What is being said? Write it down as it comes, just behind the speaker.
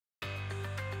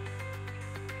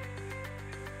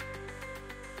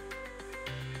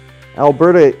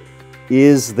Alberta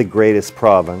is the greatest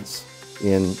province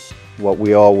in what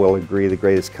we all will agree, the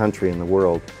greatest country in the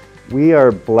world. We are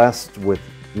blessed with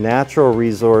natural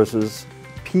resources,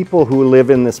 people who live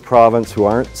in this province who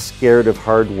aren't scared of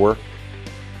hard work,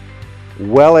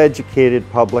 well-educated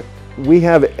public. We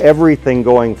have everything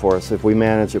going for us if we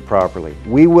manage it properly.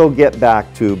 We will get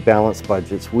back to balanced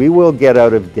budgets. We will get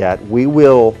out of debt. We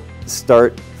will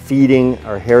start feeding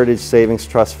our Heritage Savings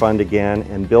Trust Fund again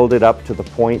and build it up to the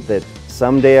point that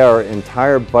someday our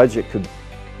entire budget could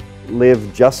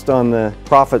live just on the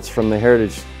profits from the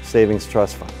Heritage Savings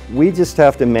Trust Fund. We just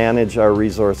have to manage our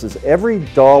resources. Every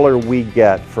dollar we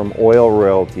get from oil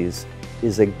royalties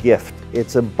is a gift.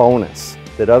 It's a bonus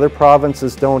that other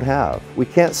provinces don't have. We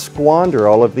can't squander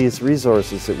all of these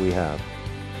resources that we have.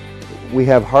 We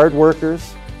have hard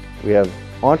workers, we have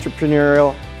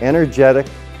entrepreneurial, energetic,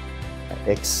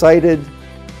 excited,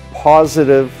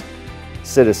 positive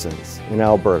citizens in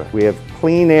Alberta. We have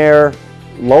clean air,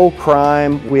 low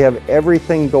crime, we have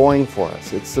everything going for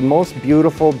us. It's the most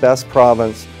beautiful, best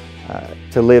province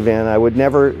to live in. I would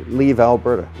never leave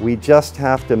Alberta. We just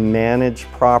have to manage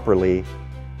properly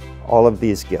all of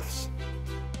these gifts.